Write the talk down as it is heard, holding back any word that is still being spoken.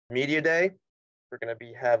Media Day. We're going to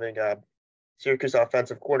be having Syracuse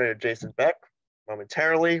offensive coordinator Jason Beck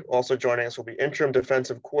momentarily. Also joining us will be interim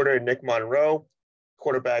defensive coordinator Nick Monroe,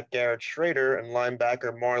 quarterback Garrett Shrader, and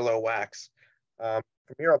linebacker Marlowe Wax. From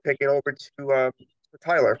here, I'll pick it over to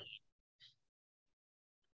Tyler.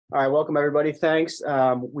 All right, welcome everybody. Thanks.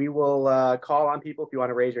 We will call on people if you want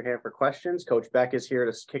to raise your hand for questions. Coach Beck is here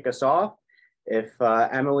to kick us off. If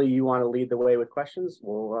Emily, you want to lead the way with questions,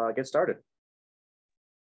 we'll get started.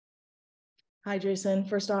 Hi, Jason.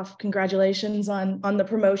 First off, congratulations on the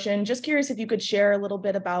promotion. Just curious if you could share a little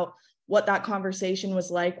bit about what that conversation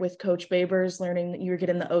was like with Coach Babers, learning that you were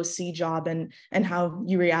getting the OC job and how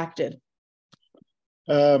you reacted.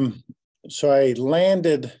 So I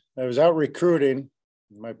was out recruiting.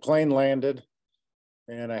 My plane landed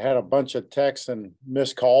and I had a bunch of texts and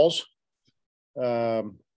missed calls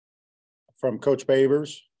from Coach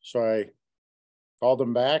Babers. So I called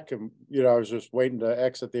him back and, I was just waiting to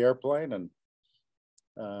exit the airplane and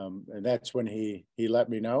that's when he let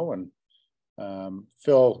me know and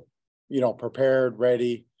feel, prepared,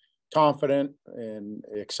 ready, confident and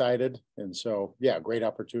excited. And so, yeah, great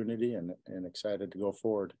opportunity and excited to go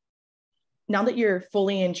forward. Now that you're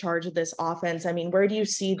fully in charge of this offense, where do you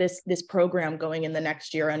see this program going in the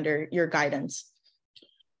next year under your guidance?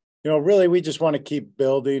 Really, we just want to keep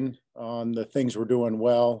building on the things we're doing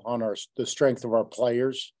well, on the strength of our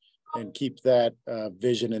players, and keep that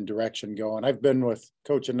vision and direction going. I've been with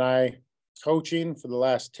Coach and I coaching for the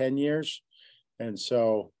last 10 years. And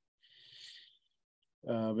so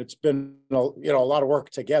it's been, a lot of work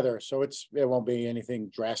together. So it won't be anything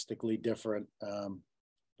drastically different,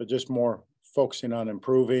 but just more focusing on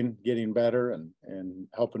improving, getting better, and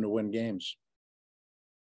helping to win games.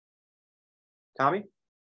 Tommy?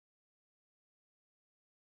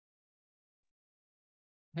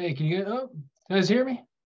 Hey, can you guys hear me?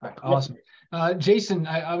 All right, awesome. Jason,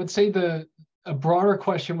 I would say a broader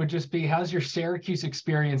question would just be, how's your Syracuse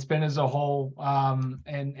experience been as a whole,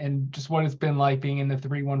 and just what it's been like being in the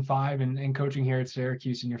 315 and coaching here at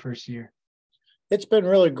Syracuse in your first year? It's been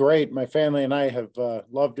really great. My family and I have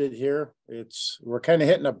loved it here. We're kind of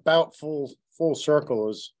hitting about full circle.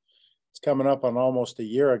 It's coming up on almost a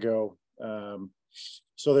year ago.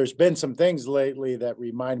 So there's been some things lately that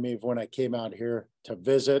remind me of when I came out here to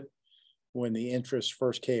visit, when the interest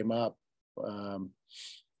first came up. My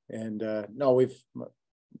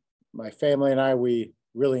family and I, we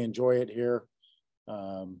really enjoy it here.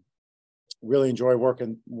 Really enjoy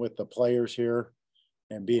working with the players here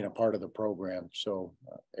and being a part of the program. So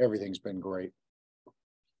everything's been great.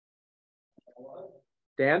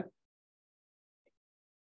 Dan?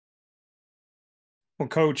 Well,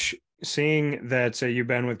 Coach, seeing that you've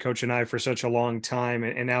been with Coach and I for such a long time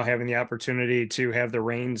and now having the opportunity to have the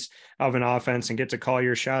reins of an offense and get to call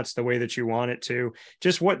your shots the way that you want it to,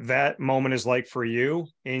 just what that moment is like for you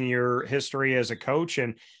in your history as a coach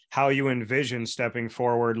and how you envision stepping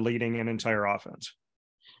forward, leading an entire offense.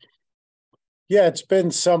 Yeah, it's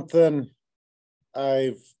been something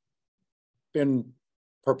I've been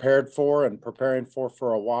prepared for and preparing for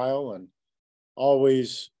a while, and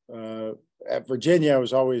always at Virginia, I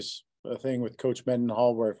was always a thing with Coach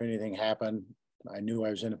Mendenhall where if anything happened, I knew I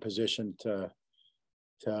was in a position to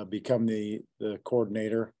become the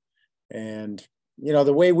coordinator. And,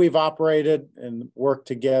 the way we've operated and worked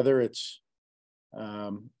together, it's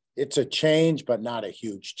a change, but not a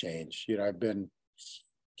huge change. I've been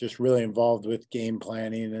just really involved with game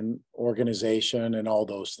planning and organization and all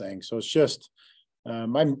those things. So it's just,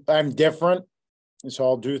 I'm different. And so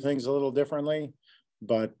I'll do things a little differently,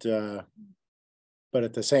 but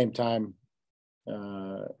at the same time,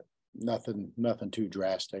 nothing too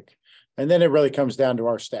drastic. And then it really comes down to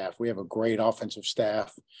our staff. We have a great offensive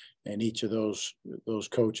staff, and each of those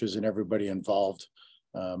coaches and everybody involved,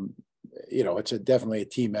 it's definitely a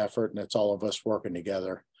team effort, and it's all of us working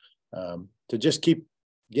together to just keep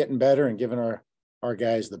getting better and giving our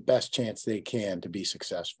guys the best chance they can to be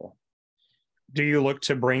successful. Do you look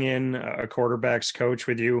to bring in a quarterback's coach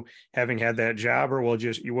with you having had that job, or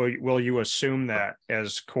will you assume that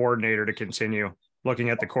as coordinator to continue looking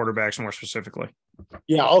at the quarterbacks more specifically?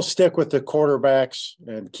 Yeah, I'll stick with the quarterbacks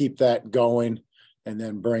and keep that going, and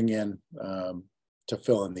then bring in to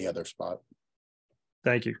fill in the other spot.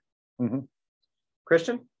 Thank you. Mm-hmm.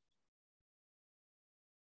 Christian?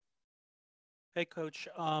 Hey, Coach.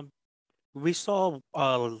 We saw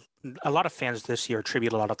a lot of fans this year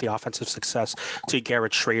attribute a lot of the offensive success to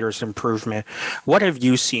Garrett Shrader's improvement. What have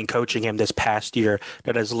you seen coaching him this past year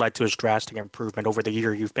that has led to his drastic improvement over the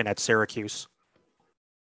year you've been at Syracuse?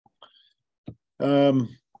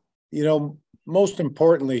 Most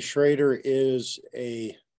importantly, Shrader is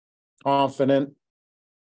a confident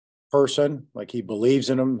person. Like, he believes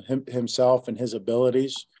in himself and his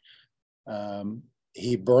abilities.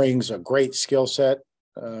 He brings a great skill set,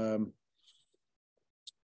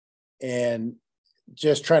 and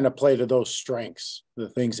just trying to play to those strengths, the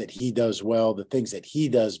things that he does well, the things that he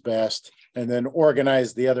does best, and then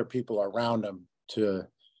organize the other people around him to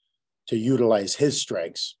utilize his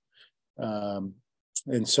strengths. And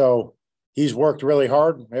so he's worked really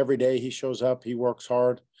hard. Every day he shows up, he works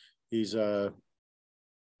hard. He's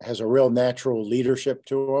has a real natural leadership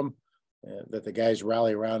to him, that the guys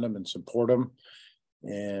rally around him and support him.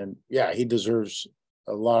 And yeah, he deserves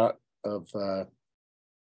a lot of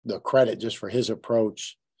the credit just for his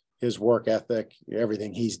approach, his work ethic,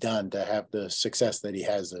 everything he's done to have the success that he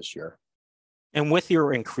has this year. And with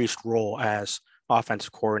your increased role as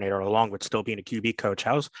offensive coordinator, along with still being a QB coach,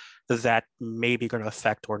 how's that maybe going to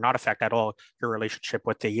affect or not affect at all your relationship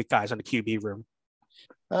with the guys in the QB room?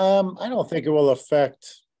 I don't think it will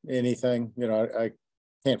affect anything. You know, I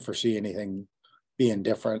can't foresee anything being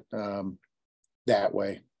different that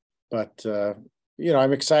way. But, you know,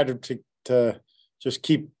 I'm excited to just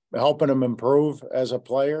keep helping him improve as a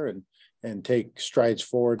player and take strides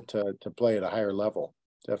forward to play at a higher level.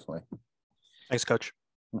 Definitely. Thanks, Coach.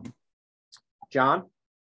 John?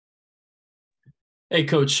 Hey,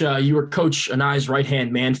 Coach, you were Coach Anai's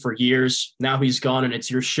right-hand man for years. Now he's gone and it's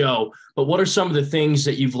your show. But what are some of the things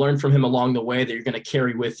that you've learned from him along the way that you're going to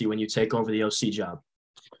carry with you when you take over the OC job?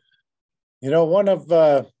 You know, one of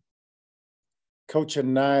Coach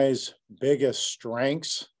Anai's biggest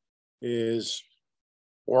strengths is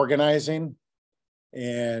organizing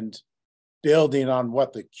and building on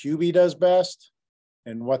what the QB does best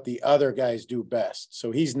and what the other guys do best.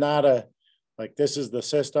 So he's not like, this is the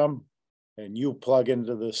system, and you plug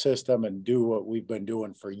into the system and do what we've been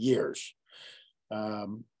doing for years.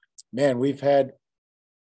 Man, we've had,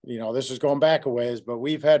 you know, this is going back a ways, but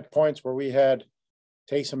we've had points where we had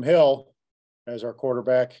Taysom Hill as our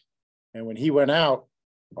quarterback. And when he went out,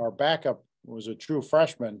 our backup was a true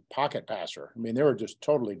freshman pocket passer. I mean, they were just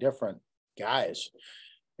totally different guys.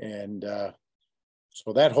 And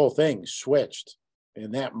so that whole thing switched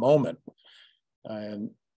in that moment.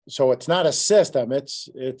 And so it's not a system.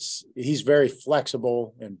 He's very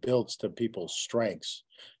flexible and builds to people's strengths.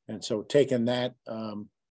 And so taking that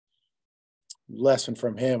lesson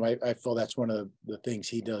from him, I feel that's one of the things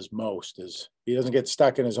he does most, is he doesn't get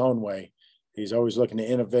stuck in his own way. He's always looking to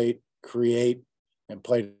innovate, create, and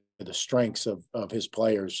play to the strengths of his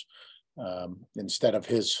players instead of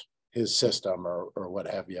his system or what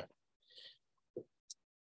have you.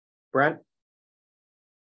 Brent?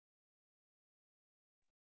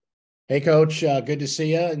 Hey, Coach, good to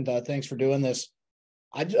see you, and thanks for doing this.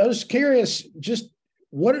 I was curious, just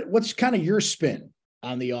what's kind of your spin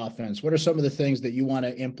on the offense? What are some of the things that you want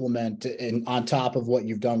to implement on top of what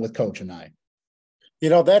you've done with Coach and I? You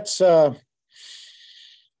know, that's why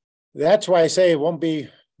I say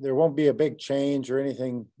there won't be a big change or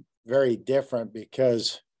anything very different,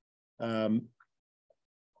 because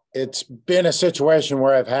it's been a situation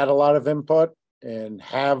where I've had a lot of input and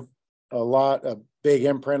have a big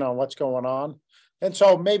imprint on what's going on. And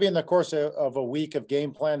so maybe in the course of a week of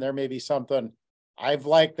game plan, there may be something I've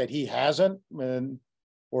liked that he hasn't,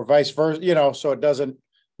 or vice versa, you know, so it doesn't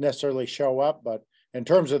necessarily show up. But in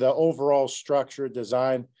terms of the overall structure,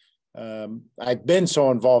 design, I've been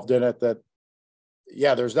so involved in it that,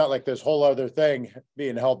 yeah, there's not like this whole other thing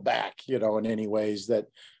being held back, you know, in any ways that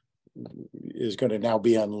is going to now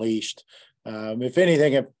be unleashed. If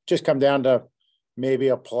anything, it just come down to maybe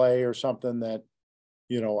a play or something that,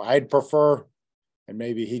 you know, I'd prefer, and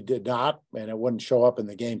maybe he did not, and it wouldn't show up in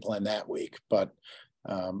the game plan that week. But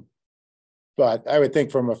I would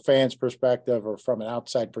think from a fan's perspective or from an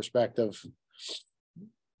outside perspective,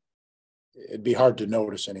 it'd be hard to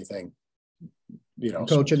notice anything, you know.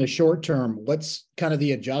 Coach, in the short term, what's kind of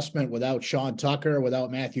the adjustment without Sean Tucker,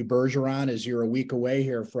 without Matthew Bergeron, as you're a week away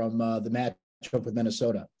here from the matchup with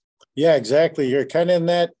Minnesota? Yeah, exactly. You're kind of in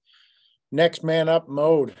that next man up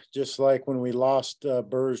mode, just like when we lost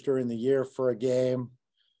Burrs during the year for a game,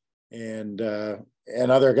 and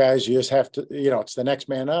other guys, you just have to, you know, it's the next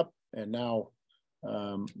man up, and now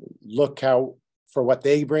look for what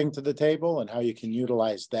they bring to the table and how you can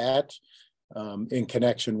utilize that in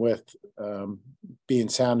connection with being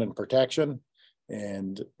sound in protection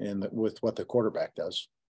and with what the quarterback does.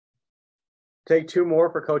 Take two more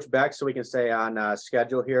for Coach Beck so we can stay on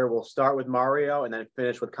schedule here. We'll start with Mario and then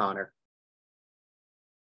finish with Connor.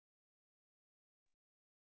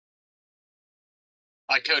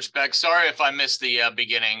 Hi, Coach Beck. Sorry if I missed the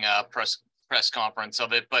beginning press conference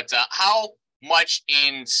of it, but how much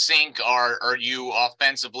in sync are you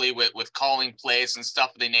offensively with calling plays and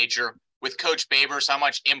stuff of the nature with Coach Babers? How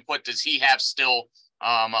much input does he have still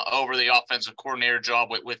over the offensive coordinator job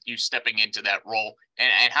with you stepping into that role?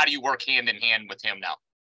 And how do you work hand in hand with him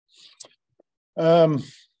now?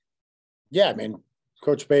 Yeah, I mean,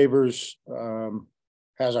 Coach Babers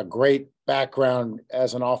has a great background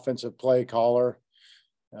as an offensive play caller,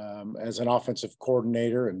 as an offensive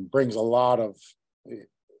coordinator, and brings a lot of,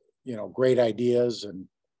 great ideas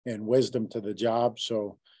and wisdom to the job.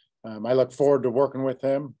 So I look forward to working with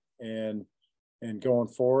him and going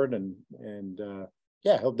forward. And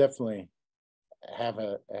yeah, he'll definitely have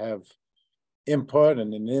input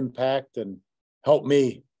and an impact and help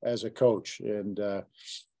me as a coach. And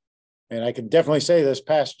I can definitely say this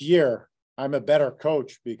past year, I'm a better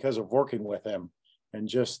coach because of working with him and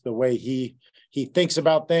just the way he thinks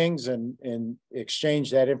about things and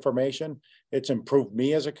exchange that information. It's improved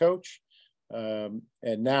me as a coach. And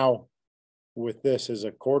now with this as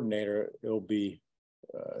a coordinator, it'll be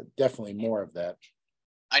definitely more of that.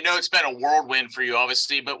 I know it's been a whirlwind for you,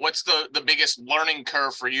 obviously, but what's the biggest learning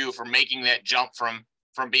curve for you for making that jump from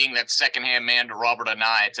being that secondhand man to Robert and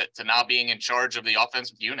I to now being in charge of the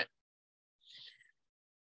offensive unit?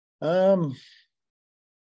 Man,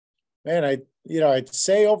 I'd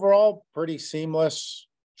say overall pretty seamless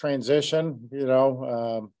transition.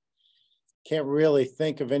 Can't really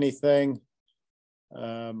think of anything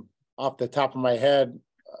off the top of my head,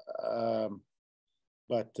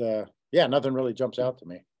 but yeah, nothing really jumps out to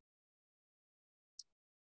me.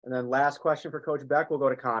 And then last question for Coach Beck. We'll go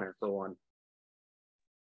to Connor for one.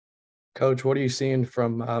 Coach, what are you seeing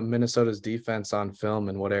from Minnesota's defense on film,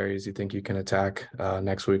 and what areas you think you can attack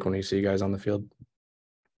next week when you see you guys on the field?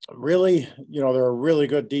 Really, they're a really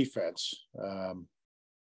good defense.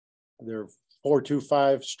 They're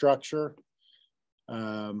 4-2-5 structure,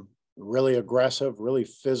 really aggressive, really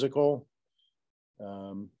physical.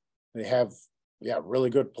 They have, really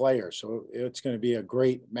good players. So it's going to be a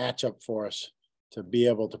great matchup for us to be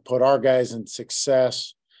able to put our guys in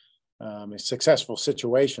successful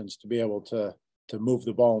situations to be able to move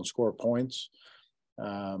the ball and score points.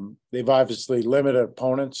 They've obviously limited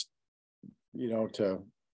opponents, to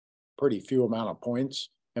pretty few amount of points.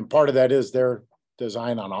 And part of that is their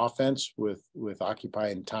design on offense with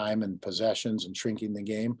occupying time and possessions and shrinking the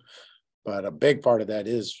game. But a big part of that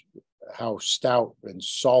is how stout and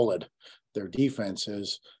solid their defense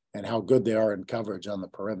is and how good they are in coverage on the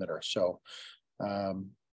perimeter. So,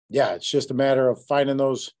 it's just a matter of finding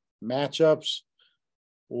those matchups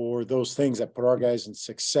or those things that put our guys in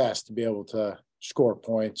success to be able to score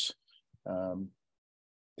points to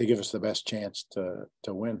give us the best chance to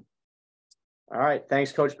win. All right.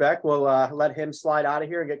 Thanks, Coach Beck. We'll let him slide out of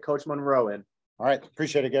here and get Coach Monroe in. All right.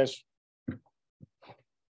 Appreciate it, guys.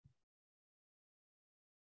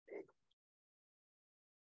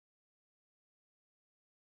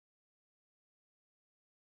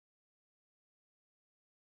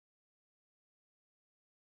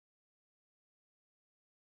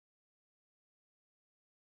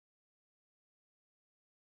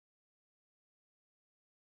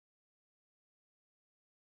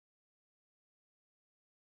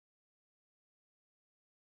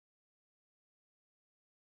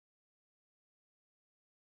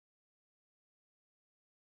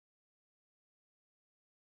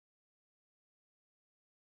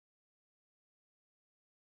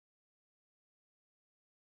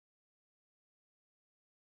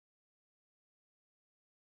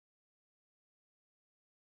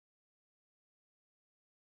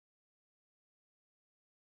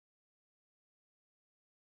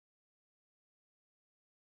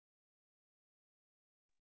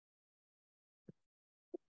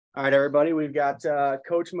 All right, everybody, we've got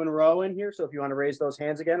Coach Monroe in here. So if you want to raise those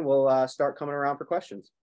hands again, we'll start coming around for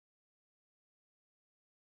questions.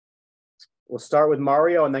 We'll start with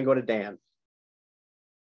Mario and then go to Dan.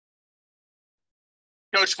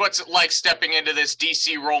 Coach, what's it like stepping into this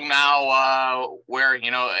DC role now where,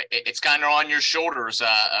 it's kind of on your shoulders,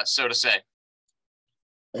 so to say?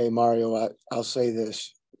 Hey, Mario, I'll say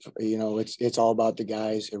this, it's all about the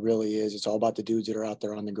guys. It really is. It's all about the dudes that are out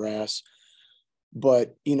there on the grass.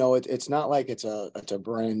 But, it's not like it's a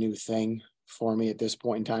brand new thing for me at this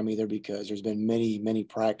point in time either, because there's been many, many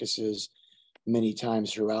practices, many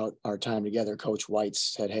times throughout our time together. Coach White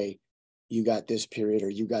said, hey, you got this period or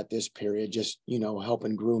you got this period, just,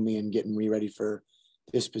 helping groom me and getting me ready for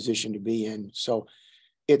this position to be in. So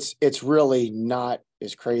it's really not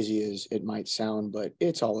as crazy as it might sound, but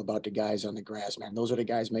it's all about the guys on the grass, man. Those are the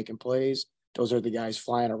guys making plays. Those are the guys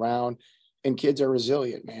flying around, and kids are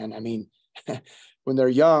resilient, man. I mean, when they're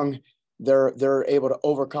young, they're able to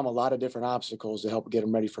overcome a lot of different obstacles to help get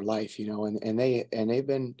them ready for life, you know, and they've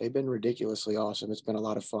been ridiculously awesome. It's been a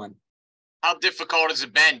lot of fun. How difficult has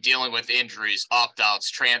it been dealing with injuries, opt-outs,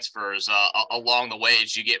 transfers along the way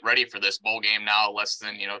as you get ready for this bowl game now, less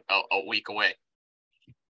than, you know, a week away?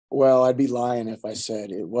 Well, I'd be lying if I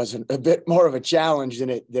said it wasn't a bit more of a challenge than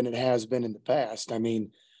it has been in the past. I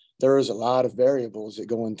mean, there is a lot of variables that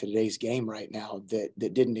go into today's game right now that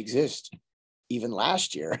didn't exist even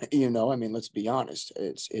last year. You know, I mean, let's be honest.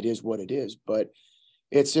 It is what it is, but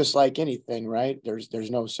it's just like anything, right? There's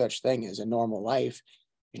no such thing as a normal life.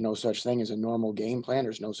 There's no such thing as a normal game plan.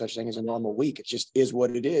 There's no such thing as a normal week. It just is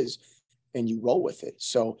what it is, and you roll with it.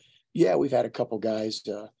 So, yeah, we've had a couple guys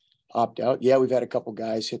opt out. Yeah, we've had a couple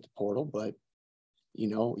guys hit the portal, but you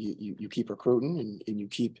know, you keep recruiting and you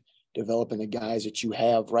keep developing the guys that you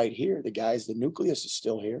have right here. The nucleus is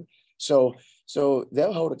still here. So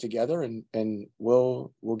they'll hold it together, and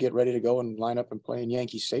we'll get ready to go and line up and play in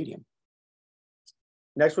Yankee Stadium.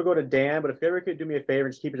 Next, we'll go to Dan, but if you ever could do me a favor,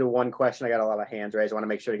 just keep it to one question. I got a lot of hands raised. I want to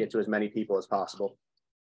make sure to get to as many people as possible.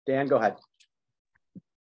 Dan, go ahead.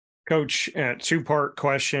 Coach, two-part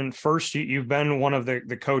question. First, you've been one of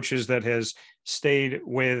the coaches that has stayed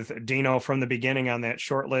with Dino from the beginning on that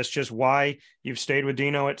short list. Just why you've stayed with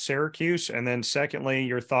Dino at Syracuse? And then secondly,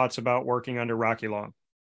 your thoughts about working under Rocky Long.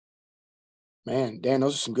 Man, Dan,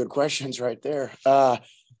 those are some good questions right there.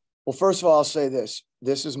 Well, first of all, I'll say this.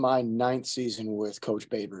 This is my 9th season with Coach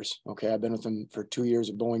Babers. Okay, I've been with him for 2 years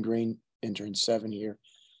at Bowling Green, entering 7 here.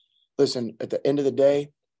 Listen, at the end of the day,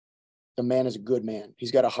 the man is a good man.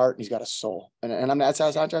 He's got a heart and he's got a soul, and I'm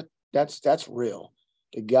that's real.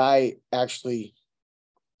 The guy actually,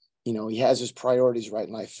 you know, he has his priorities right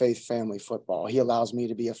in life: faith, family, football. He allows me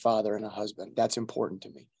to be a father and a husband. That's important to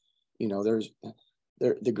me. You know,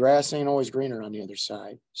 the grass ain't always greener on the other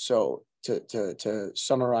side. So to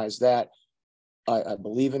summarize that, I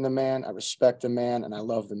believe in the man, I respect the man, and I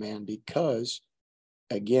love the man because,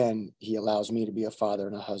 again, he allows me to be a father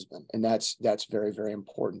and a husband. And that's very, very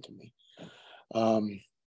important to me. And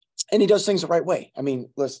he does things the right way. I mean,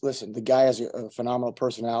 listen, the guy has a phenomenal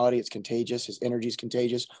personality. It's contagious. His energy is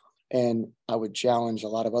contagious. And I would challenge a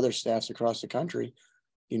lot of other staffs across the country.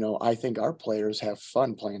 You know, I think our players have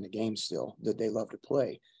fun playing the game still, that they love to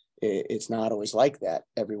play. It's not always like that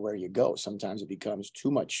everywhere you go. Sometimes it becomes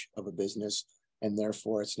too much of a business, and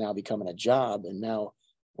therefore it's now becoming a job. And now,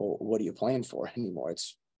 well, what are you playing for anymore?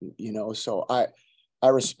 It's, you know, so I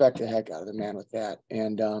respect the heck out of the man with that.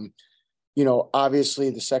 And, you know,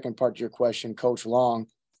 obviously the second part to your question, Coach Long,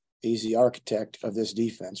 he's the architect of this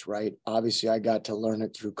defense, right? Obviously I got to learn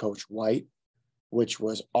it through Coach White, which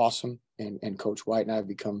was awesome. And Coach White and I have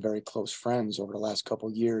become very close friends over the last couple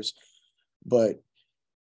of years. But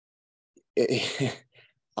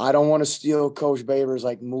I don't want to steal Coach Babers'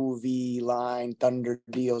 like movie line, thunder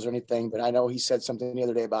deals or anything, but I know he said something the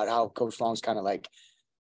other day about how Coach Long's kind of like,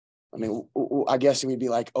 I mean, I guess it would be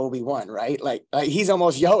like Obi-Wan, right? Like he's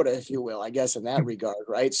almost Yoda, if you will, I guess, in that regard,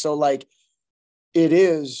 right? So like it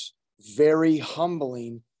is very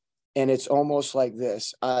humbling. And it's almost like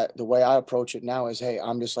this. The way I approach it now is, hey,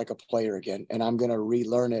 I'm just like a player again, and I'm going to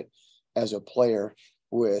relearn it as a player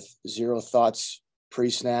with zero thoughts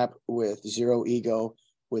pre-snap, with zero ego,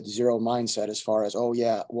 with zero mindset as far as, oh,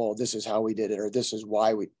 yeah, well, this is how we did it, or this is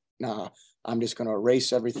why I'm just going to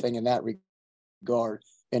erase everything in that regard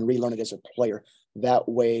and relearn it as a player. That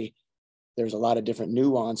way, there's a lot of different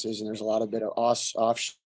nuances, and there's a lot of bit of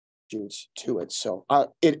offshoots to it. So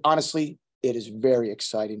honestly, it is very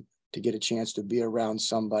exciting to get a chance to be around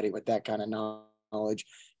somebody with that kind of knowledge.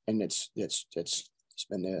 And it's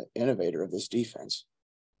been the innovator of this defense.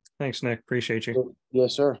 Thanks, Nick. Appreciate you.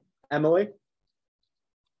 Yes, sir. Emily?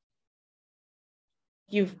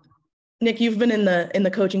 Nick, you've been in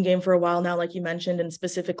the coaching game for a while now, like you mentioned, and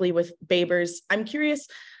specifically with Babers. I'm curious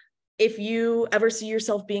if you ever see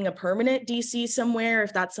yourself being a permanent DC somewhere,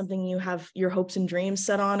 if that's something you have your hopes and dreams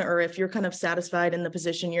set on, or if you're kind of satisfied in the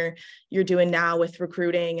position you're doing now with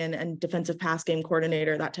recruiting and defensive pass game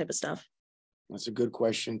coordinator, that type of stuff. That's a good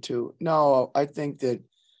question too. No, I think that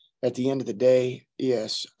at the end of the day,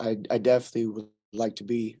 yes, I definitely would like to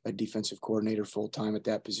be a defensive coordinator full-time at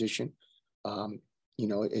that position. You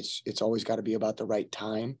know, it's always got to be about the right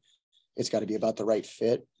time. It's got to be about the right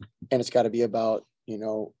fit. And it's got to be about, you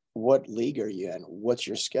know, what league are you in? What's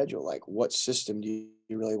your schedule like? What system do you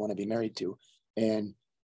really want to be married to? And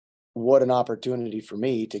what an opportunity for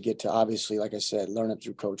me to get to, obviously, like I said, learn it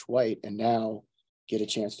through Coach White, and now get a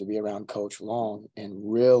chance to be around Coach Long and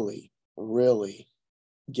really, really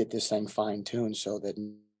get this thing fine-tuned so that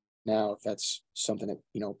now if that's something that,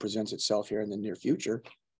 you know, presents itself here in the near future,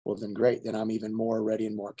 well, then great. Then I'm even more ready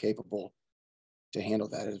and more capable to handle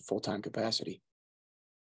that at a full-time capacity.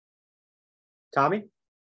 Tommy?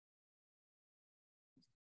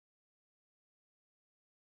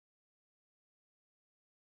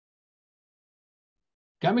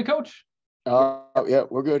 Got me, Coach? Yeah,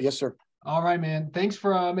 we're good. Yes, sir. All right, man. Thanks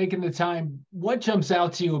for making the time. What jumps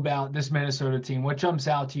out to you about this Minnesota team? What jumps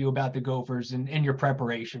out to you about the Gophers and your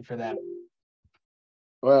preparation for them?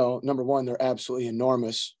 Well, number one, they're absolutely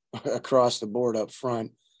enormous across the board up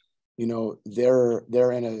front. You know,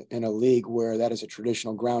 they're in a league where that is a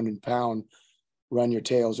traditional ground and pound, run your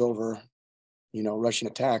tails over, you know, rushing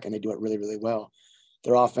attack, and they do it really, really well.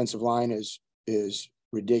 Their offensive line is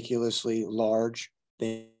ridiculously large.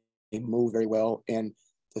 They move very well. And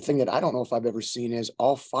the thing that I don't know if I've ever seen is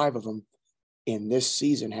all 5 of them in this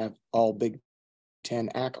season have all Big Ten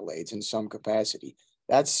accolades in some capacity.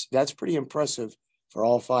 That's pretty impressive for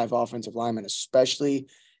all 5 offensive linemen, especially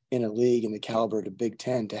in a league in the caliber of the Big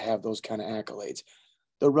Ten, to have those kind of accolades.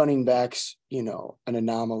 The running backs, you know, an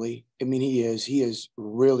anomaly. I mean, he is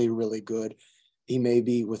really, really good. He may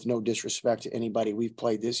be, with no disrespect to anybody we've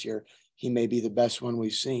played this year, he may be the best one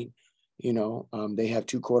we've seen. You know, they have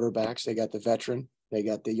 2 quarterbacks. They got the veteran, they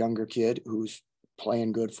got the younger kid who's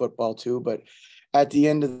playing good football too. But at the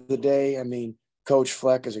end of the day, I mean, Coach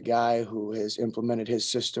Fleck is a guy who has implemented his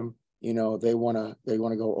system. You know, they want to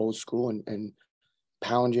go old school and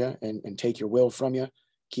pound you and take your will from you,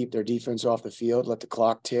 keep their defense off the field, let the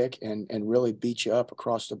clock tick, and really beat you up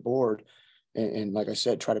across the board. And like I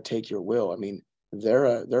said, try to take your will. I mean, they're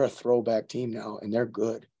a throwback team now, and they're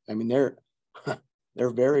good. I mean, they're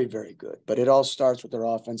very, very good. But it all starts with their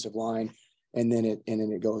offensive line, and then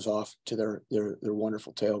it goes off to their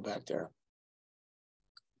wonderful tailback there.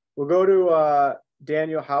 We'll go to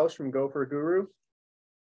Daniel House from Gopher Guru.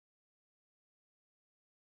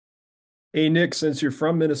 Hey, Nick, since you're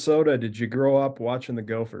from Minnesota, did you grow up watching the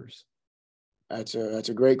Gophers? That's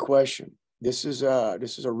a great question. This is a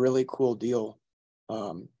really cool deal.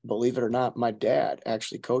 Believe it or not, my dad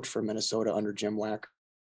actually coached for Minnesota under Jim Wacker.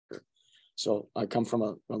 So I come from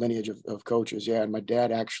a lineage of coaches. Yeah. And my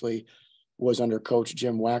dad actually was under Coach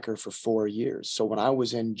Jim Wacker for 4 years. So when I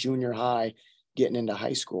was in junior high, getting into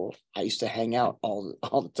high school, I used to hang out all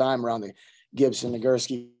the time around the Gibson,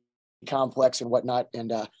 Nagurski complex and whatnot,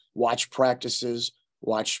 and watch practices,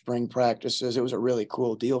 watch spring practices. It was a really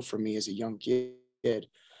cool deal for me as a young kid.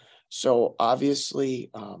 So obviously,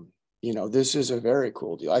 you know, this is a very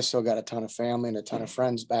cool deal. I still got a ton of family and a ton of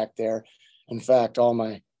friends back there. In fact, all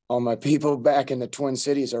my people back in the Twin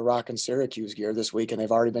Cities are rocking Syracuse gear this week, and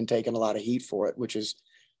they've already been taking a lot of heat for it, which is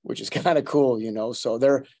kind of cool, you know. So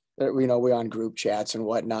they're you know, we're on group chats and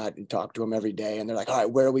whatnot and talk to them every day, and they're like, all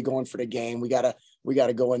right, where are we going for the game? We gotta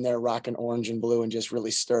go in there rocking orange and blue and just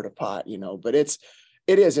really stir the pot, you know. But it's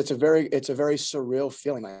a very surreal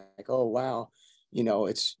feeling, like, oh wow, you know,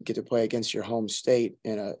 it's get to play against your home state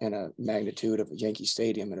in a magnitude of a Yankee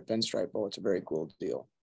Stadium in a Pinstripe Bowl. It's a very cool deal.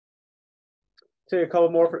 Take a couple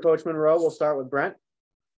more for Coach Monroe. We'll start with Brent.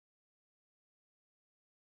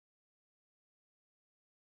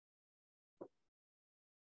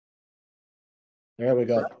 There we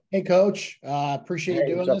go. Hey, Coach. Appreciate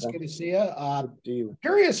you doing this. Good to see you.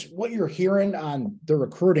 Curious what you're hearing on the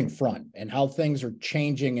recruiting front and how things are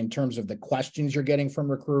changing in terms of the questions you're getting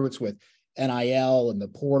from recruits with NIL and the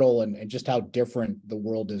portal and just how different the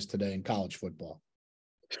world is today in college football.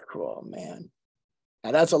 Oh, man.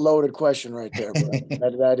 Now, that's a loaded question right there, bro.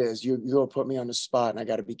 that is. You'll put me on the spot, and I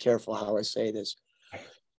got to be careful how I say this.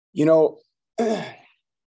 You know,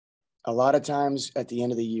 a lot of times at the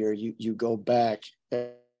end of the year, you go back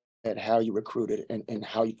at how you recruited and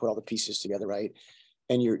how you put all the pieces together, right?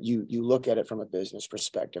 And you look at it from a business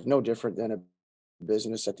perspective, no different than a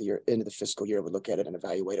business at the end of the fiscal year would look at it and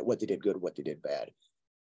evaluate it, what they did good, what they did bad.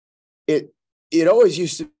 It always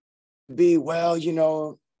used to be, well, you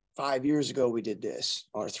know, 5 years ago we did this,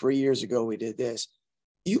 or 3 years ago we did this.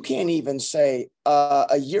 You can't even say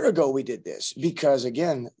a year ago we did this, because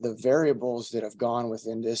again, the variables that have gone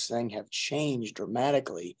within this thing have changed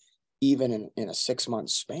dramatically, even in a 6-month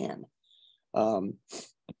span.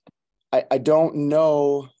 I don't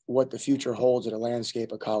know what the future holds in a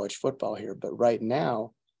landscape of college football here, but right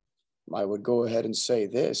now I would go ahead and say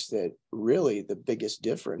this, that really the biggest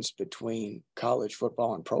difference between college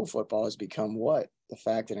football and pro football has become what? The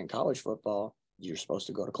fact that in college football, you're supposed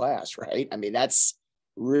to go to class, right? I mean, that's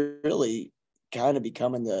really kind of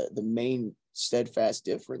becoming the main steadfast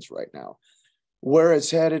difference right now. Where it's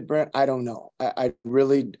headed, Brent, I don't know. I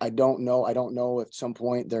don't know. I don't know if at some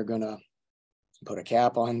point they're going to put a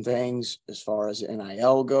cap on things as far as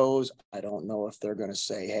NIL goes. I don't know if they're going to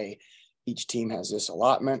say, hey, each team has this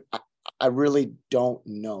allotment. I really don't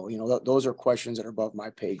know. Those are questions that are above my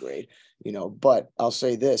pay grade, but I'll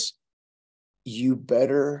say this, you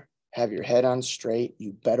better have your head on straight.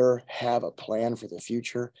 You better have a plan for the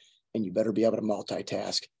future, and you better be able to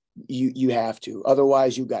multitask. You have to,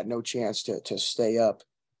 otherwise you got no chance to stay up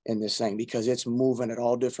in this thing, because it's moving at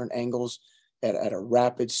all different angles at a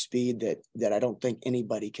rapid speed that I don't think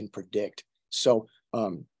anybody can predict. So,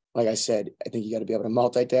 like I said, I think you got to be able to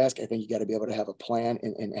multitask. I think you got to be able to have a plan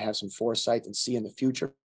and have some foresight and see in the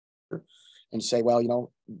future and say,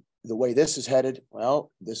 well, the way this is headed,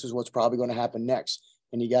 well, this is what's probably going to happen next.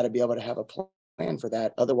 And you got to be able to have a plan for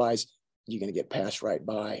that. Otherwise, you're going to get passed right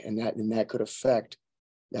by. And that could affect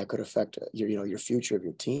your future of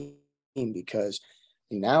your team, because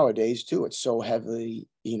nowadays too, it's so heavily,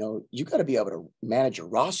 you got to be able to manage a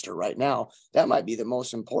roster right now. That might be the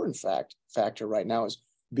most important factor right now, is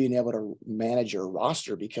being able to manage your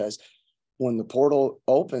roster, because when the portal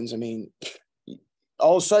opens, I mean,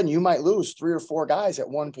 all of a sudden you might lose 3 or 4 guys at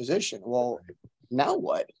one position. Well, now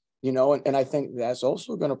what? And I think that's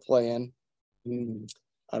also going to play in.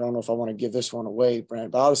 I don't know if I want to give this one away,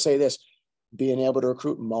 Brent, but I'll say this: being able to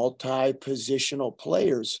recruit multi-positional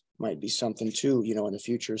players might be something too, in the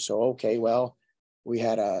future. So, okay, well, we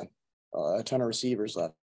had a ton of receivers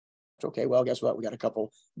left. Okay, well, guess what? We got a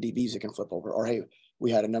couple DBs that can flip over. Or, hey, we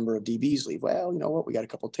had a number of DBs leave. Well, you know what? We got a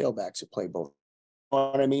couple tailbacks that play both. You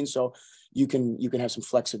know what I mean? So you can have some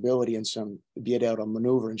flexibility and be able to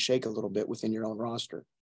maneuver and shake a little bit within your own roster.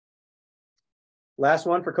 Last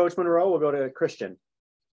one for Coach Monroe. We'll go to Christian.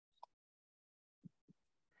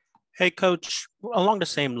 Hey, Coach, along the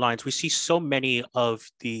same lines, we see so many of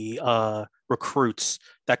the recruits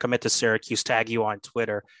that commit to Syracuse tag you on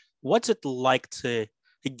Twitter. What's it like to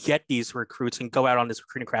get these recruits and go out on this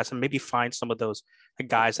recruiting class and maybe find some of those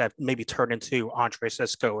guys that maybe turn into Andre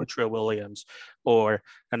Cisco or Trill Williams or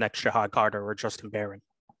the next Jahad Carter or Justin Barron?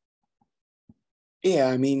 Yeah,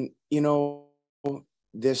 I mean,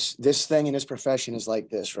 this thing in this profession is like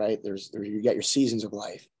this, right? You got your seasons of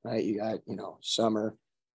life, right? You got, summer,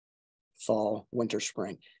 fall, winter,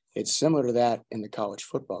 spring. It's similar to that in the college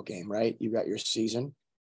football game, right? You got your season.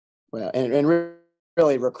 Well, and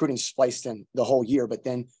really recruiting spliced in the whole year, but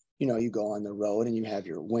then, you go on the road and you have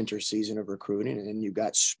your winter season of recruiting, and then you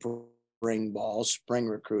got spring ball, spring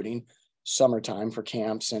recruiting, summertime for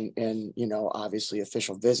camps, and obviously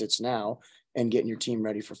official visits now, and getting your team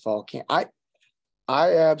ready for fall camp. I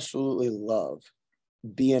absolutely love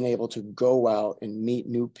being able to go out and meet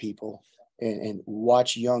new people and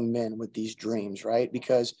watch young men with these dreams, right?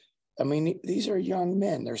 Because, I mean, these are young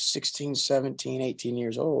men. They're 16, 17, 18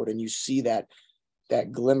 years old, and you see that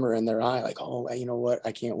glimmer in their eye, like, oh, you know what?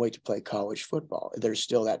 I can't wait to play college football. There's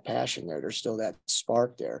still that passion there. There's still that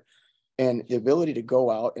spark there. And the ability to go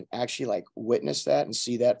out and actually witness that and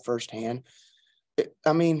see that firsthand.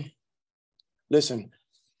 Listen,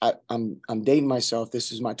 I'm dating myself.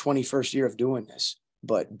 This is my 21st year of doing this,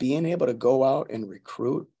 but being able to go out and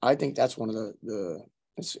recruit, I think that's one of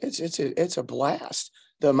it's a blast.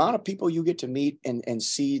 The amount of people you get to meet and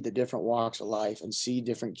see the different walks of life and see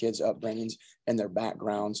different kids' upbringings and their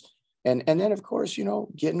backgrounds. And then, of course,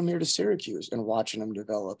 getting them here to Syracuse and watching them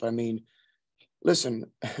develop. I mean, listen,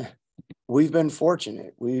 we've been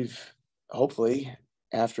fortunate. We've hopefully,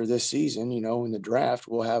 after this season, in the draft,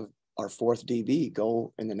 we'll have our 4th DB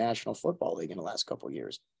go in the National Football League in the last couple of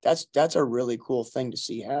years. That's a really cool thing to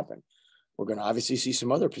see happen. We're going to obviously see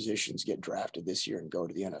some other positions get drafted this year and go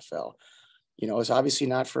to the NFL. It's obviously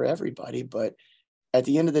not for everybody, but at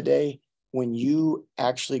the end of the day, when you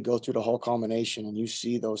actually go through the whole culmination and you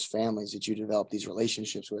see those families that you develop these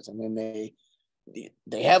relationships with, and then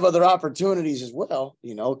they have other opportunities as well,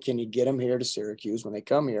 can you get them here to Syracuse when they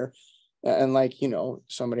come here? And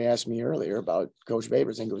somebody asked me earlier about Coach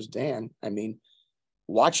Babers, and it was Dan. I mean,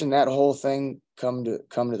 watching that whole thing come to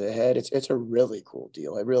the head, it's a really cool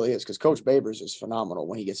deal. It really is, because Coach Babers is phenomenal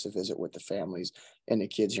when he gets to visit with the families and the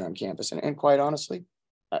kids here on campus. And quite honestly,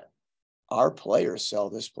 our players sell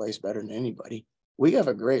this place better than anybody. We have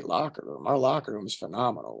a great locker room. Our locker room is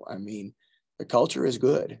phenomenal. I mean, the culture is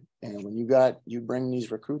good. And when you bring these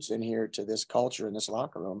recruits in here to this culture in this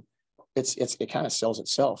locker room, it kind of sells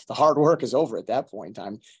itself. The hard work is over at that point in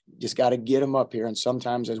time. You just got to get them up here. And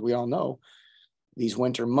sometimes, as we all know, these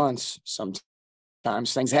winter months, sometimes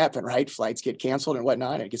things happen, right? Flights get canceled and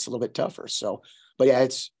whatnot, and it gets a little bit tougher. So, but yeah,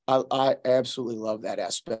 I absolutely love that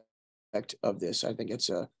aspect of this. I think it's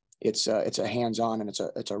a hands-on, and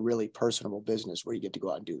it's a really personable business where you get to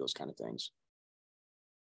go out and do those kind of things.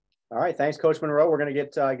 All right. Thanks, Coach Monroe. We're going to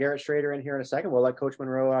get Garrett Shrader in here in a second. We'll let Coach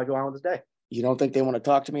Monroe go on with his day. You don't think they want to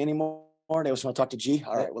talk to me anymore? They just want to talk to G.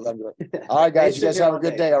 All right, well, let me do it. All right, guys, you guys have a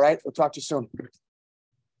good day. All right, we'll talk to you soon.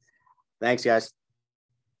 Thanks, guys.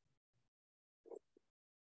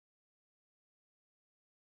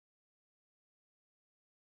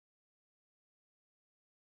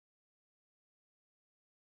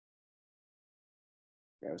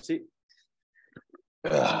 Grab a seat.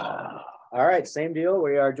 All right, same deal.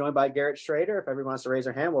 We are joined by Garrett Shrader. If everyone wants to raise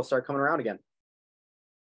their hand, we'll start coming around again.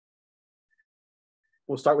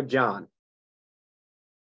 We'll start with John.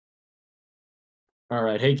 All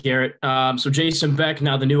right. Hey, Garrett. So Jason Beck,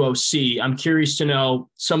 now the new OC. I'm curious to know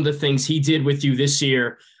some of the things he did with you this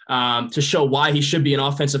year to show why he should be an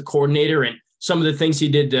offensive coordinator, and some of the things he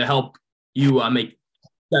did to help you make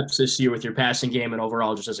steps this year with your passing game and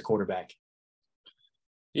overall just as a quarterback.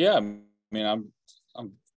 Yeah, I mean, I'm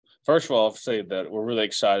first of all, I'll say that we're really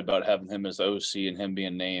excited about having him as the OC and him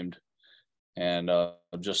being named, and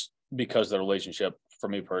just because of the relationship for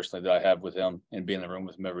me personally that I have with him and being in the room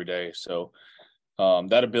with him every day. So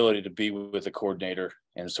that ability to be with a coordinator,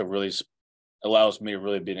 and so really allows me to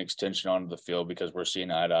really be an extension onto the field, because we're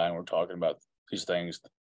seeing eye to eye and we're talking about these things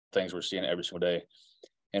we're seeing every single day,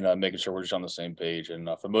 and making sure we're just on the same page. And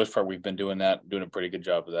for the most part, we've been doing that, doing a pretty good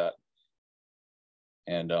job of that,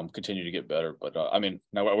 and continue to get better. But I mean,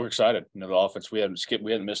 now we're excited. You know, the offense, we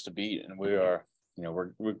haven't missed a beat, and we are, you know,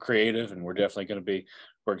 we're creative, and we're definitely going to be.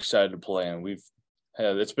 We're excited to play, and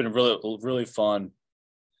it's been really fun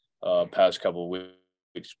past couple of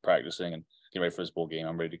weeks practicing and getting ready for this bowl game.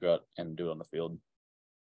 I'm ready to go out and do it on the field.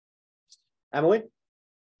 Emily?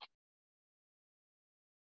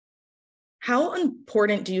 How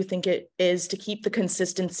important do you think it is to keep the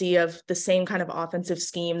consistency of the same kind of offensive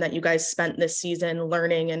scheme that you guys spent this season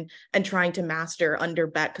learning and trying to master under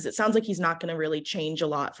Beck? Because it sounds like he's not going to really change a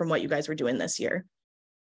lot from what you guys were doing this year.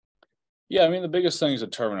 Yeah, I mean, the biggest thing is the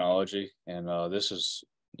terminology, and this is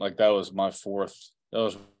like that was my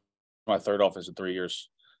third offense in 3 years,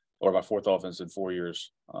 or my fourth offense in 4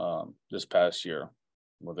 years this past year,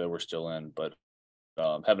 that we're still in. But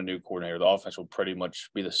having a new coordinator, the offense will pretty much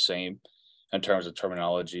be the same in terms of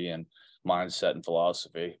terminology and mindset and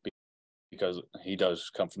philosophy, because he does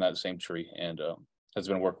come from that same tree and has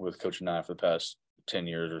been working with Coach and I for the past 10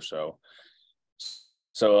 years or so.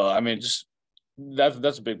 So, I mean, just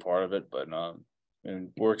that's a big part of it. But and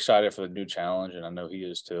we're excited for the new challenge, and I know he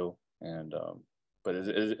is too. And but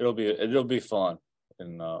it'll be fun,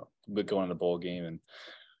 and we're going to the bowl game, and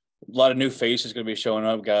a lot of new faces going to be showing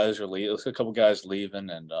up. Guys are leaving, a couple guys leaving,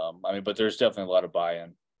 and I mean, but there's definitely a lot of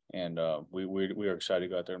buy-in, and we are excited to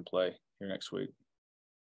go out there and play here next week.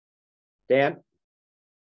 Dan?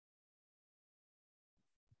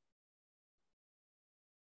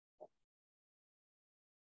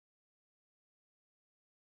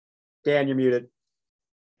 Dan, you're muted.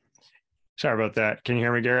 Sorry about that. Can you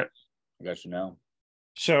hear me, Garrett? I got you now.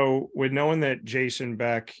 So with knowing that Jason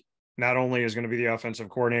Beck not only is going to be the offensive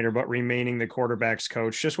coordinator, but remaining the quarterback's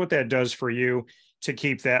coach, just what that does for you to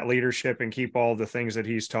keep that leadership and keep all the things that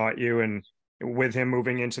he's taught you, and with him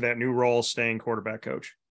moving into that new role, staying quarterback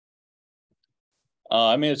coach.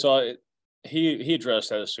 I mean, it's all he addressed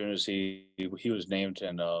that as soon as he was named,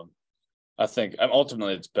 and I think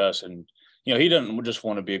ultimately it's best. And you know, he doesn't just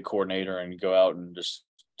want to be a coordinator and go out and just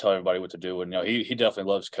tell everybody what to do. And you know, he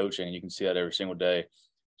definitely loves coaching, and you can see that every single day.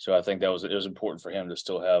 So I think it was important for him to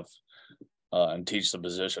still have and teach the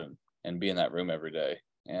position and be in that room every day.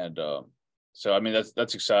 And so I mean,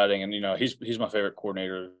 that's exciting. And you know, he's my favorite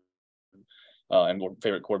coordinator and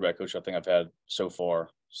favorite quarterback coach I think I've had so far.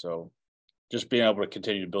 So just being able to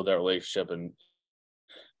continue to build that relationship, and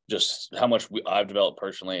just how much I've developed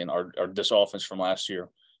personally, and our this offense from last year,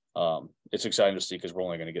 it's exciting to see, because we're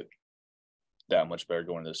only going to get that much better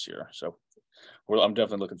going this year. So I'm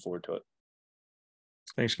definitely looking forward to it.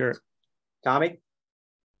 Thanks, Garrett. Tommy?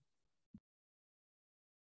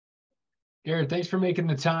 Garrett, thanks for making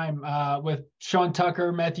the time. With Sean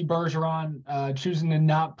Tucker, Matthew Bergeron choosing to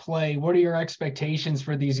not play, what are your expectations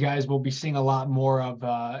for these guys we'll be seeing a lot more of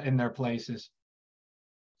in their places?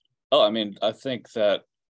 Oh, I mean, I think that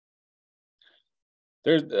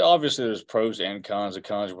there's pros and cons. The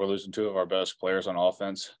cons, we're losing two of our best players on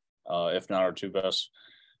offense, if not our two best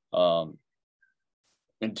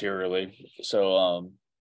interiorly. So,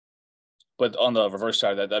 but on the reverse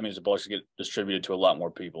side of that means the ball should get distributed to a lot more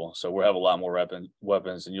people. So we'll have a lot more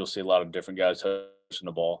weapons, and you'll see a lot of different guys touching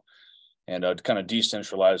the ball, and kind of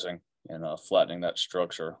decentralizing and flattening that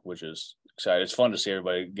structure, which is exciting. It's fun to see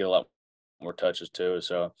everybody get a lot more touches too.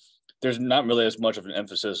 So there's not really as much of an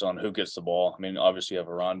emphasis on who gets the ball. I mean, obviously you have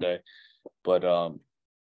Aronde, but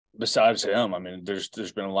besides him, I mean, there's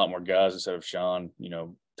been a lot more guys instead of Sean, you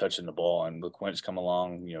know, touching the ball. And LeQuint's come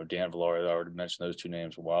along. Dan Villari, I already mentioned those two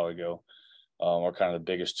names a while ago, are kind of the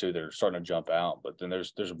biggest two that are starting to jump out. But then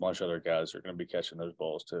there's a bunch of other guys that are going to be catching those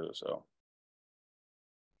balls too. So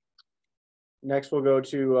next we'll go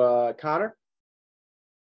to Connor.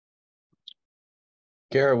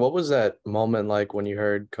 Garrett, what was that moment like when you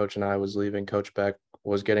heard Coach and I was leaving, Coach Beck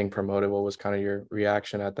was getting promoted? What was kind of your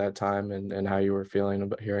reaction at that time and how you were feeling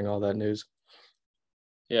about hearing all that news?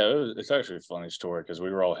 Yeah, it's actually a funny story because we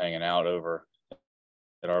were all hanging out over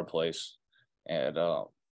at our place, and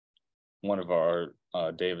one of our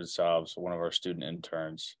David Sobs, one of our student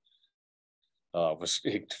interns,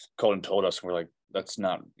 he called and told us, and we're like,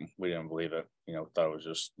 we didn't believe it. Thought it was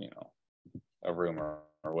just a rumor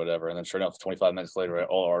or whatever. And then sure enough, 25 minutes later,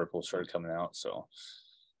 all articles started coming out. So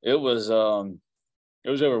it was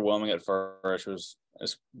overwhelming at first.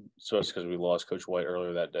 Especially because we lost Coach White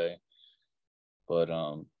earlier that day. But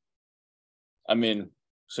I mean, as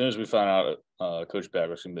soon as we found out Coach Beck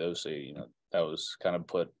was going to be the OC, that was kind of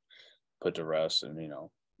put to rest, and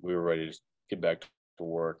we were ready to get back to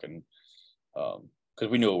work, and because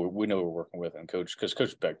we know we're working with, and Coach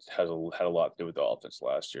Beck had a lot to do with the offense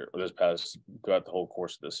last year, or throughout the whole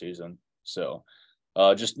course of the season. So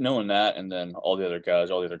just knowing that, and then all the other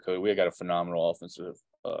guys, all the other coaches, we got a phenomenal offensive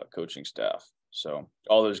coaching staff. So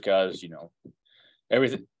all those guys,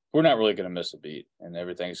 everything. We're not really going to miss a beat, and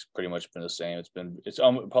everything's pretty much been the same. It's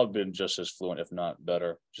probably been just as fluent, if not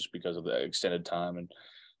better, just because of the extended time and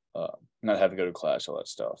not having to go to class, all that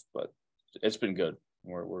stuff. But it's been good.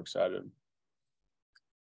 We're excited.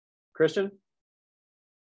 Christian?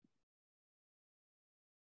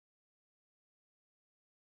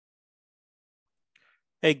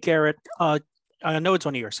 Hey, Garrett. I know it's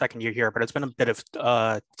only your second year here, but it's been a bit of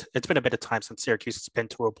time since Syracuse has been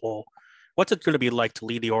to a bowl. What's it going to be like to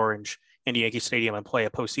lead the Orange in Yankee Stadium and play a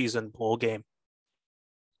postseason bowl game?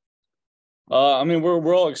 I mean,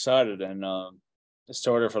 we're all excited, and it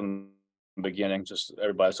started from the beginning. Just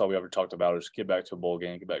that's all we ever talked about is get back to a bowl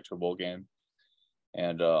game.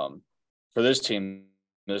 And for this team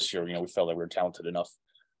this year, we felt like we were talented enough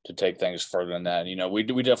to take things further than that. We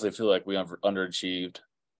definitely feel like we underachieved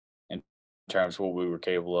in terms of what we were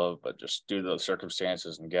capable of, but just due to the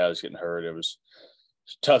circumstances and guys getting hurt, it was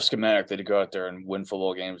tough schematically to go out there and win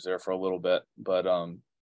football games there for a little bit. But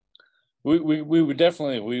we would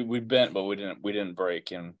definitely we bent, but we didn't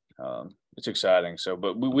break, and it's exciting. So,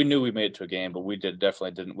 but we knew we made it to a game, but we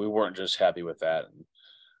definitely didn't. We weren't just happy with that.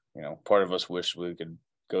 And, part of us wished we could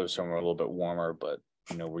go somewhere a little bit warmer, but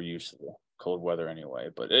we're used to the cold weather anyway.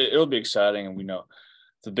 But it'll be exciting, and we know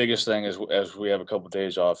the biggest thing is as we have a couple of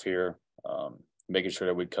days off here, making sure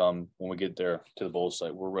that we come when we get there to the bowl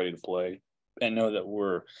site, we're ready to play. And know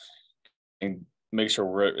that make sure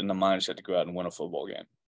we're in the mindset to go out and win a football game.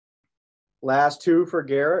 Last two for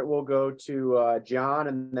Garrett. We'll go to John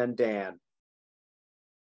and then Dan.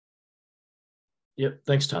 Yep.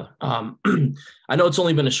 Thanks, Tyler. I know it's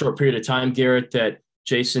only been a short period of time, Garrett, that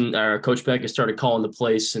Jason or Coach Beck has started calling the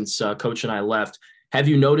plays since Coach and I left. Have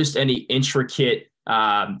you noticed any intricate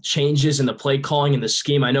changes in the play calling and the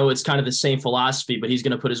scheme? I know it's kind of the same philosophy, but he's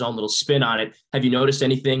going to put his own little spin on it. Have you noticed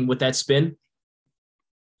anything with that spin?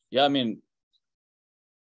 Yeah, I mean,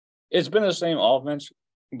 it's been the same offense,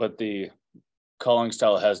 but the calling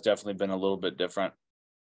style has definitely been a little bit different.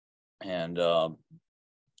 And I'm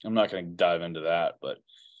not going to dive into that, but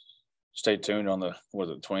stay tuned on the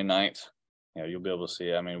 29th. You'll be able to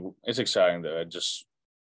see. I mean, it's exciting though.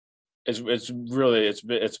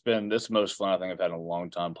 It's been this most fun I think I've had in a long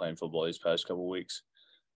time playing football these past couple of weeks.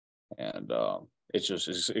 And it's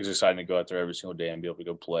exciting to go out there every single day and be able to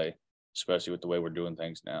go play, especially with the way we're doing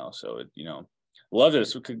things now. So loved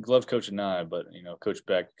it. Loved Coach and I, but Coach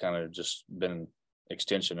Beck kind of just been an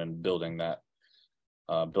extension and building that,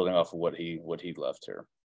 building off of what he left here.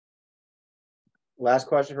 Last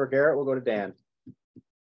question for Garrett. We'll go to Dan.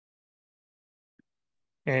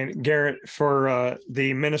 And Garrett, for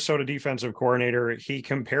the Minnesota defensive coordinator, he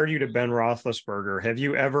compared you to Ben Roethlisberger. Have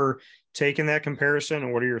you ever taken that comparison,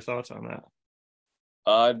 and what are your thoughts on that?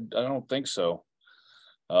 I don't think so.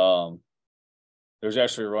 There's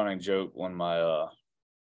actually a running joke when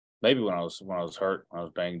maybe when I was hurt, when I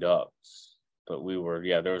was banged up, but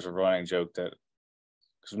there was a running joke that,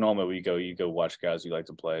 because normally you go watch guys you like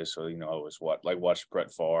to play, so I always watch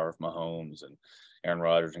Brett Favre, Mahomes, and Aaron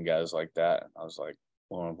Rodgers and guys like that. And I was like,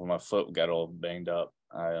 when my foot got all banged up,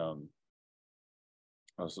 there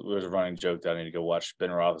was a running joke that I need to go watch Ben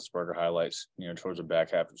Roethlisberger highlights, towards the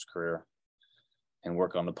back half of his career, and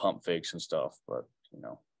work on the pump fakes and stuff. But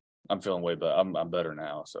I'm feeling way better. I'm better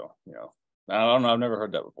now, so I don't know. I've never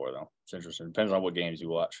heard that before though. It's interesting. Depends on what games you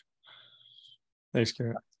watch. Thanks,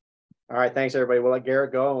 Garrett. All right, thanks everybody. We'll let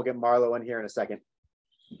Garrett go and we'll get Marlowe in here in a second.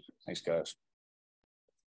 Thanks, guys.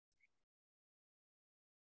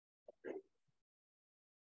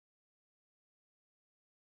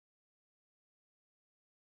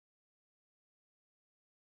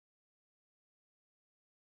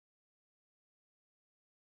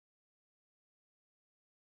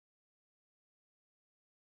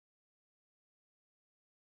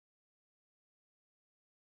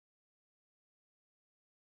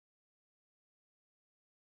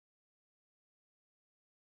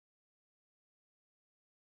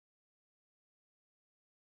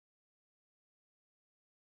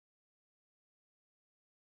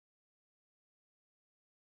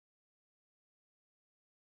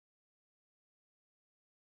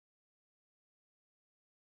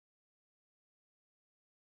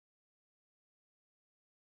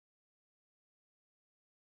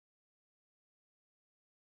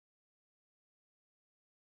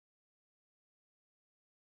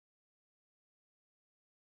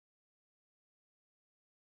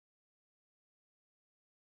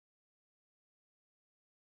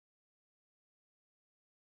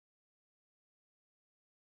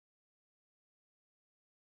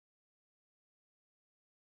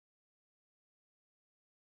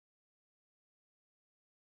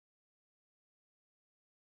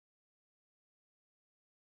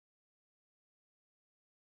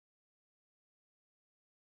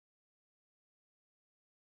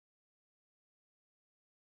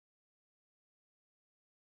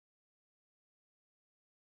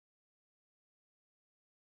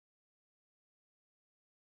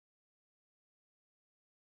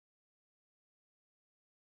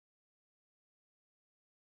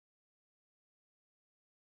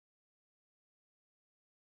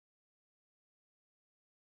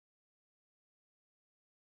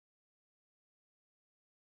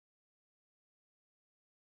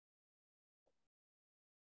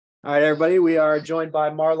 All right, everybody, we are joined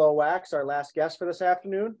by Marlowe Wax, our last guest for this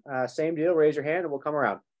afternoon. Same deal, raise your hand and we'll come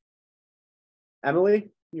around.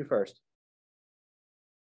 Emily, you first.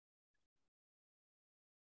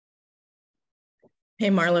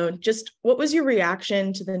 Hey, Marlowe, just what was your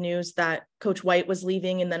reaction to the news that Coach White was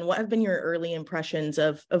leaving? And then what have been your early impressions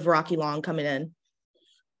of Rocky Long coming in?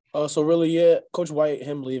 So really, yeah, Coach White,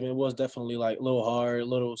 him leaving was definitely like a little hard, a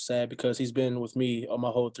little sad because he's been with me all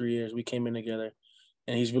my whole 3 years. We came in together,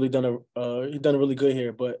 and he's really done a really good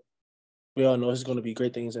here. But we all know there's going to be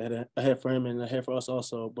great things ahead for him and ahead for us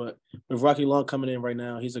also. But with Rocky Long coming in right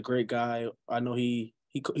now, he's a great guy. I know he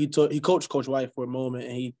coached Coach White for a moment,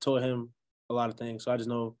 and he taught him a lot of things. So I just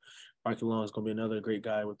know Rocky Long is going to be another great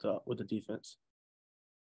guy with the defense.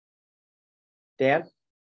 Dan?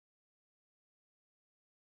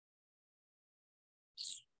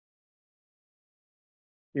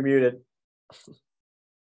 You're muted.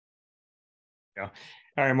 Yeah.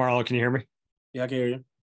 All right, Marlo, can you hear me? Yeah, I can hear you.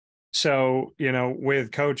 So,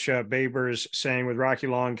 with Coach Babers saying with Rocky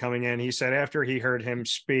Long coming in, he said after he heard him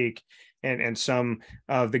speak and some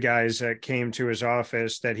of the guys that came to his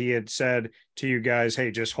office that he had said to you guys, hey,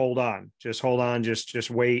 just hold on, just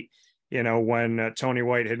wait, when Tony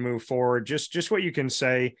White had moved forward, just what you can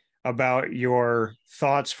say about your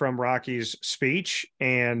thoughts from Rocky's speech.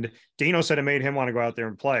 And Dino said it made him want to go out there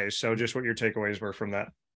and play. So just what your takeaways were from that.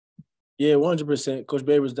 Yeah, 100%. Coach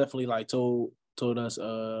Babers definitely told us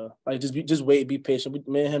just wait, be patient.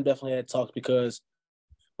 Me and him definitely had talks because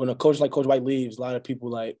when a coach like Coach White leaves, a lot of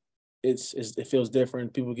people it feels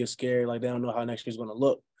different. People get scared, they don't know how next year's going to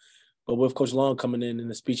look. But with Coach Long coming in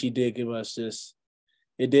and the speech he did give us,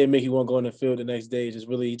 it did make you want to go in the field the next day.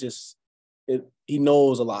 He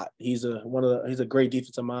knows a lot. He's a great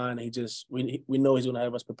defensive mind. We know he's going to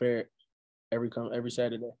have us prepared every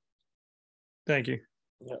Saturday. Thank you.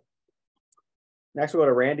 Yeah. Next, we'll go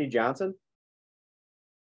to Randy Johnson.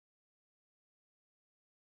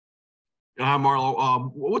 Hi,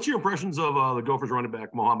 Marlo. What's your impressions of the Gophers running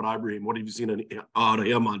back, Mohamed Ibrahim? What have you seen out of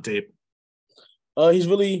him on tape? He's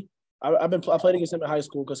really I played against him in high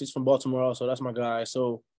school because he's from Baltimore, so that's my guy.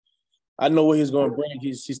 So I know what he's going to bring.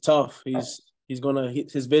 He's tough. His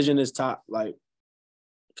vision is top.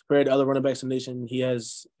 Compared to other running backs in the nation, he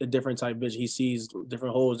has a different type vision. He sees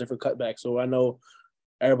different holes, different cutbacks. So I know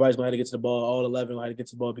everybody's going to have to get to the ball. All 11 will have to get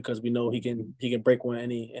to the ball because we know he can break one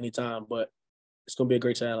any time. But it's going to be a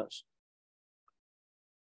great challenge.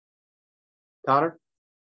 Connor?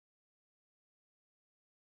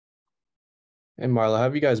 And Marla,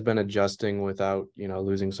 have you guys been adjusting without,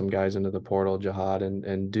 losing some guys into the portal, Jihad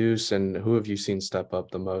and Deuce, and who have you seen step up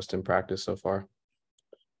the most in practice so far?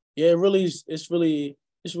 Yeah, it's really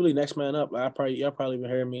next man up. Y'all probably been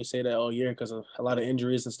hearing me say that all year because of a lot of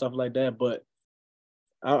injuries and stuff like that. But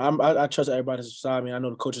I trust everybody beside me. I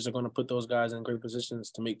know the coaches are going to put those guys in great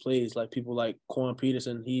positions to make plays. Like people like Quan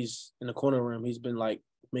Peterson, he's in the corner room. He's been like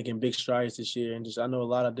making big strides this year, and just I know a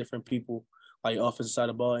lot of different people like offensive side of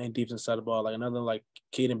the ball and defensive side of the ball. Like another like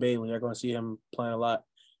Caden Bailey, you're going to see him playing a lot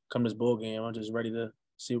come this bowl game. I'm just ready to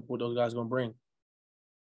see what those guys are going to bring.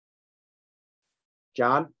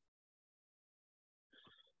 John?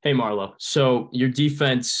 Hey, Marlowe. So your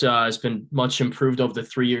defense has been much improved over the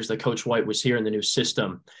 3 years that Coach White was here in the new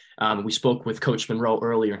system. We spoke with Coach Monroe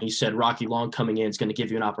earlier, and he said Rocky Long coming in is going to give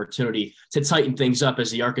you an opportunity to tighten things up as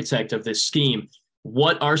the architect of this scheme.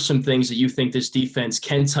 What are some things that you think this defense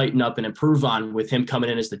can tighten up and improve on with him coming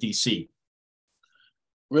in as the DC?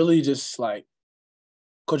 Really just like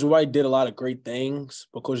Coach White did a lot of great things,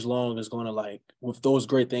 but Coach Long is going to like, with those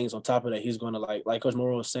great things on top of that, he's going to like Coach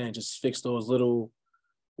Monroe was saying, just fix those little,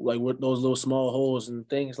 like with those little small holes and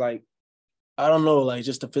things like, I don't know, like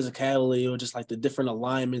just the physicality or just like the different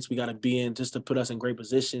alignments we got to be in just to put us in great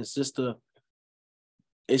positions.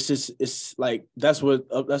 It's like that's what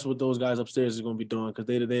those guys upstairs are going to be doing because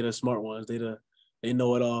they're the smart ones. They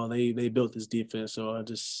know it all. They built this defense, so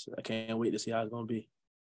I can't wait to see how it's going to be.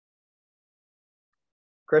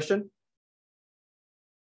 Christian?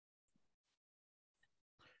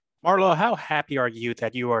 Marlowe, how happy are you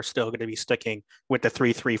that you are still going to be sticking with the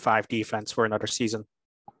 3-3-5 defense for another season?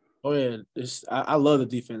 Oh yeah, I love the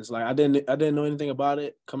defense. Like I didn't know anything about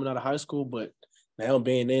it coming out of high school, but now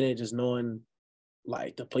being in it, just knowing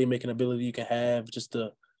like the playmaking ability you can have, it's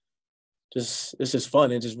just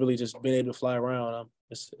fun and just really just being able to fly around.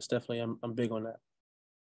 It's definitely I'm big on that.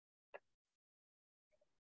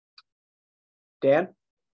 Dan?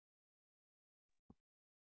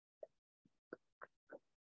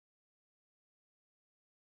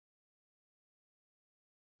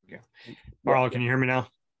 Marlowe, can you hear me now?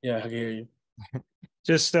 Yeah, I can hear you.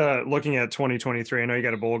 Just looking at 2023, I know you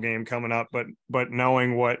got a bowl game coming up, but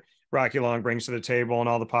knowing what Rocky Long brings to the table and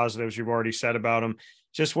all the positives you've already said about him,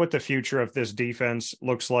 just what the future of this defense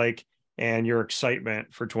looks like and your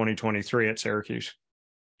excitement for 2023 at Syracuse.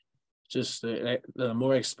 Just the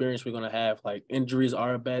more experience we're going to have. Like injuries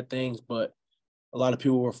are bad things, but a lot of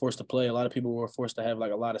people were forced to play. A lot of people were forced to have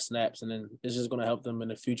like a lot of snaps, and then it's just going to help them in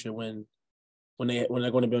the future when they're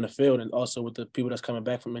going to be on the field, and also with the people that's coming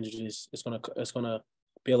back from injuries, it's gonna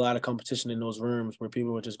be a lot of competition in those rooms where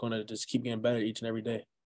people are just going to just keep getting better each and every day.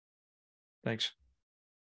 Thanks.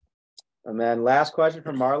 And then last question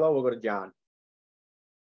from Marlowe. We'll go to John.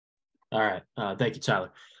 All right. Thank you, Tyler.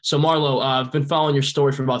 So, Marlowe, I've been following your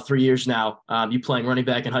story for about 3 years now. You playing running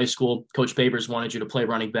back in high school. Coach Babers wanted you to play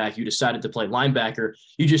running back. You decided to play linebacker.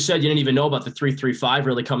 You just said you didn't even know about the 3-3-5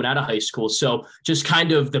 really coming out of high school. So just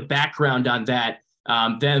kind of the background on that,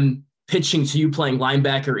 them pitching to you playing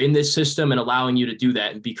linebacker in this system and allowing you to do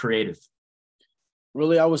that and be creative.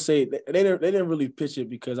 Really, I would say they didn't really pitch it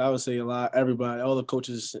because I would say all the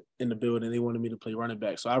coaches in the building, they wanted me to play running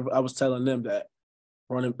back. So I was telling them that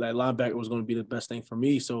linebacker was going to be the best thing for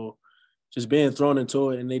me. So just being thrown into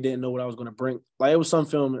it, and they didn't know what I was going to bring. Like it was some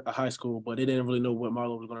film at high school, but they didn't really know what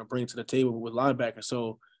Marlowe was going to bring to the table with linebacker.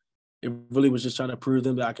 So it really was just trying to prove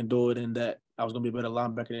them that I can do it and that I was going to be a better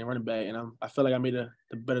linebacker than running back. And I feel like I made the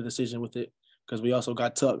better decision with it because we also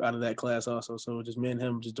got Tuck out of that class also. So just me and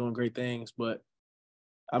him just doing great things. But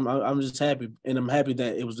I'm just happy, and I'm happy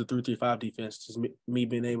that it was the 3-3-5 defense. Just me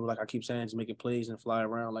being able, like I keep saying, just making plays and fly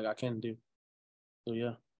around like I can do. So,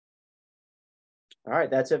 yeah. All right,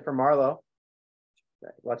 that's it for Marlowe.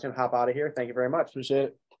 Let's him hop out of here. Thank you very much.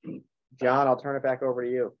 Appreciate it. John, I'll turn it back over to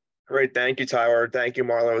you. Great. Thank you, Tyler. Thank you,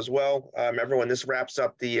 Marlowe, as well. Everyone, this wraps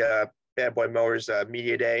up the Bad Boy Mowers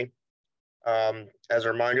Media Day. As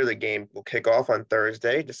a reminder, the game will kick off on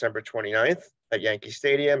Thursday, December 29th at Yankee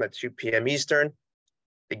Stadium at 2 p.m. Eastern.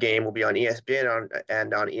 The game will be on ESPN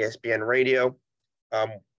and on ESPN Radio.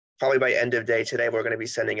 Probably by end of day today, we're going to be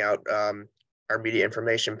sending out our media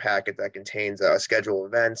information packet that contains scheduled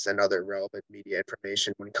events and other relevant media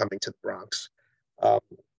information when coming to the Bronx.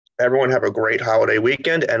 Everyone have a great holiday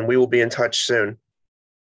weekend, and we will be in touch soon.